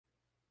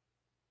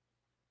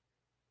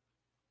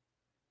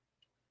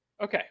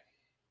Okay,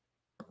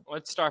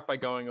 let's start by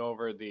going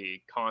over the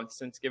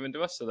constants given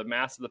to us. So the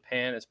mass of the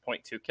pan is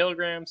 0.2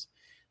 kilograms.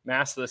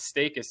 Mass of the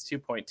steak is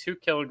 2.2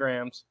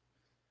 kilograms.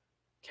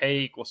 K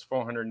equals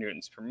 400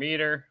 newtons per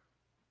meter.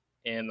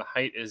 And the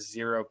height is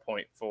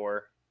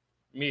 0.4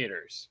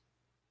 meters.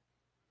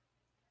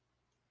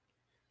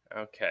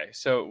 Okay,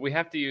 so we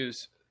have to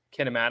use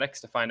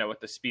kinematics to find out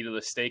what the speed of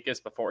the steak is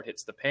before it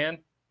hits the pan.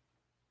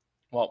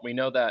 Well, we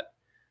know that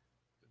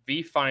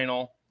V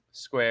final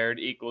squared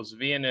equals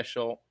V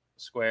initial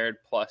squared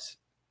plus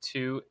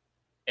 2AH.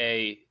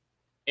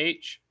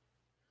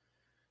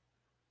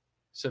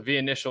 So V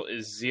initial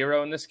is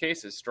 0 in this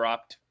case. It's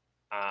dropped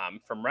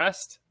from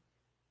rest.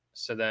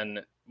 So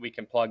then we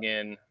can plug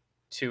in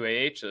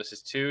 2AH. So this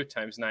is 2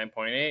 times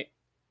 9.8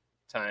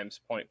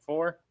 times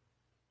 0.4.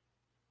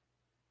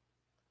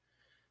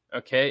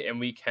 Okay, and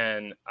we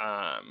can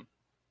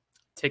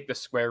take the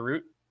square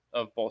root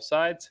of both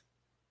sides.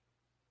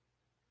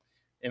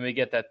 And we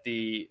get that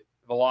the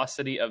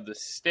velocity of the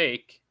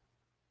steak,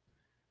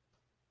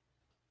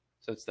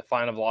 so it's the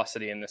final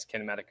velocity in this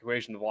kinematic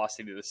equation, the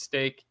velocity of the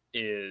steak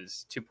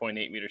is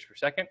 2.8 meters per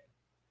second.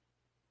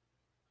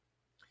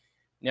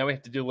 Now we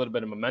have to do a little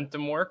bit of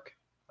momentum work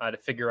to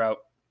figure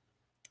out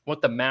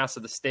what the mass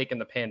of the steak and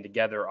the pan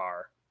together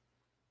are.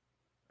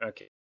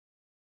 Okay,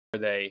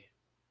 they,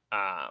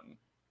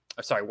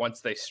 once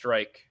they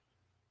strike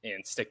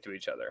and stick to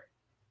each other.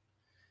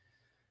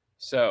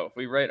 So if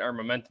we write our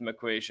momentum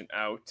equation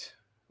out,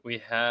 we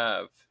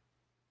have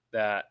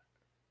that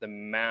the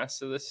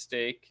mass of the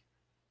steak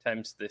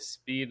times the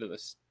speed of the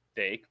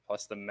steak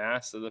plus the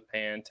mass of the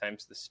pan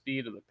times the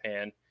speed of the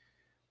pan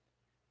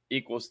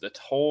equals the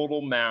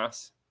total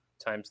mass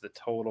times the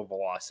total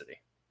velocity.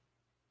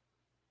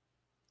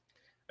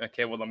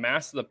 Okay, well, the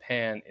mass of the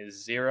pan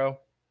is 0.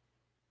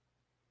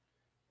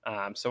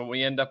 So what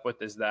we end up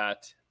with is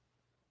that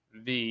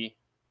V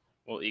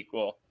will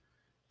equal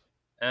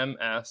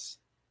ms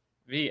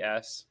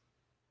Vs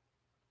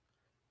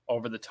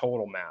over the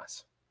total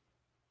mass.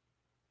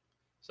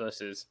 So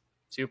this is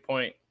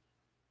 2.2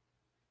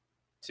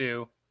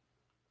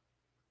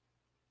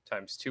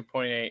 times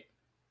 2.8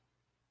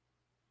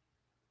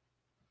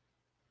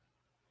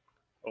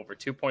 over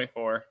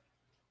 2.4,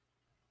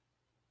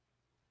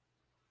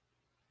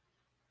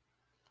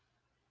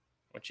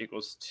 which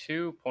equals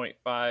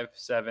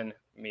 2.57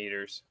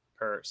 meters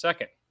per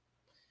second.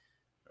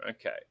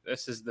 Okay,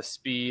 this is the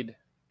speed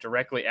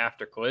directly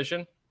after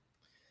collision.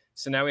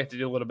 So now we have to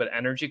do a little bit of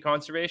energy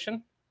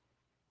conservation.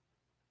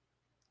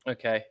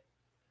 Okay.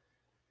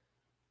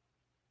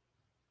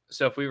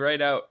 So if we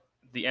write out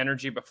the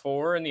energy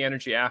before and the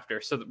energy after,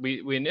 so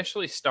we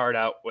initially start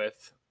out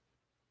with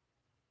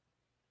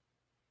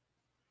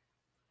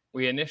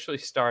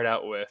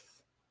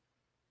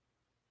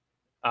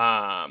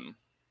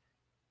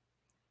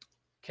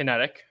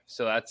kinetic,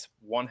 so that's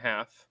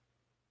 1/2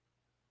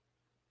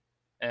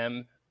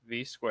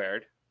 mv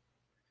squared,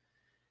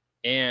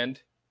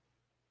 and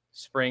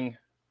spring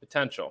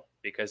potential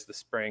because the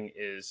spring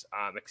is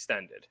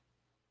extended.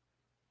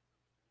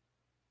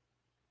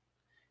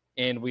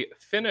 And we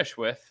finish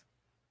with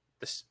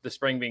the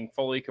spring being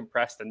fully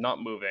compressed and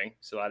not moving,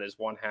 so that is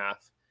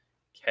 1/2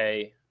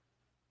 Ka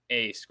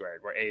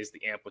squared, where A is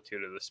the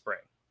amplitude of the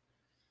spring.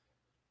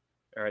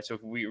 All right, so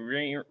if we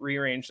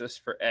rearrange this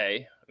for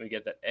A, we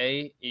get that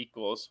A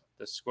equals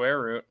the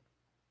square root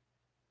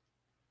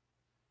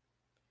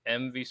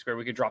mv squared.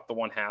 We could drop the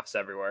 1/2s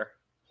everywhere,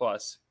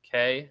 plus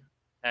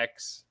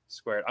kx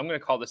squared. I'm going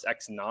to call this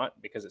x naught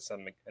because it's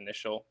some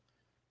initial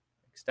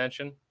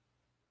extension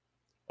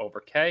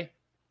over k.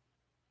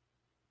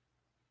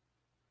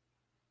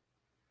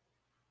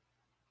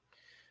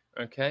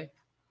 Okay.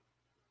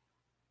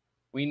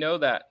 We know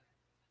that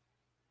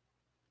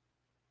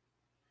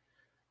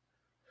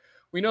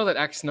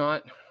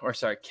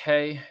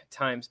k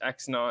times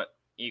x naught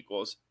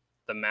equals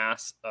the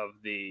mass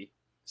of the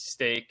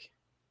steak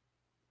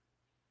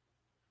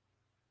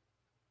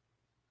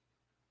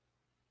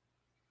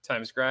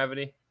times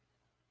gravity.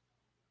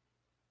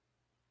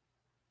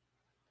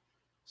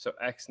 So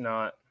x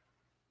naught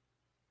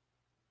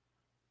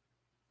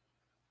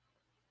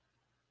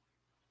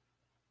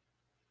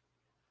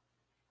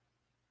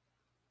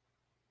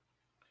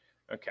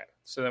okay,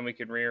 so then we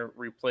could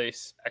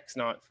replace x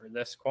naught for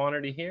this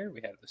quantity here.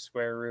 We have the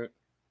square root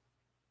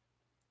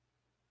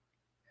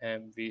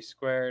mv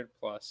squared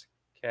plus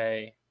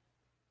k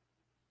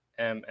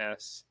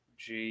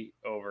msg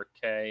over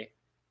k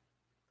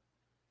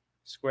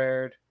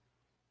squared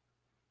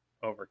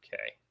over k.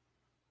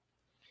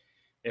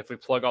 If we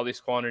plug all these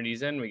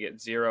quantities in, we get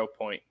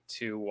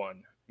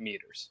 0.21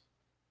 meters.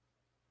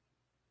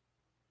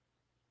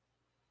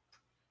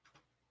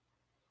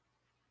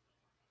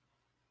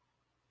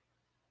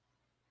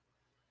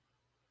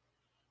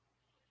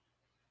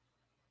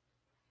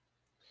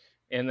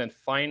 And then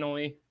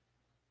finally,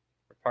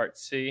 for part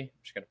C, I'm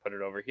just going to put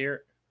it over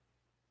here.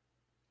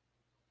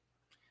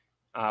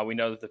 We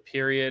know that the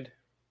period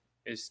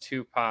is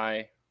 2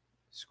 pi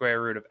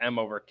square root of m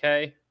over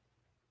k.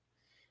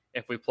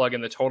 If we plug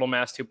in the total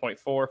mass 2.4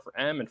 for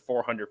M and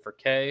 400 for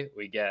K,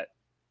 we get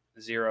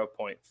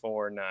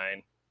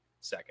 0.49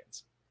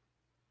 seconds.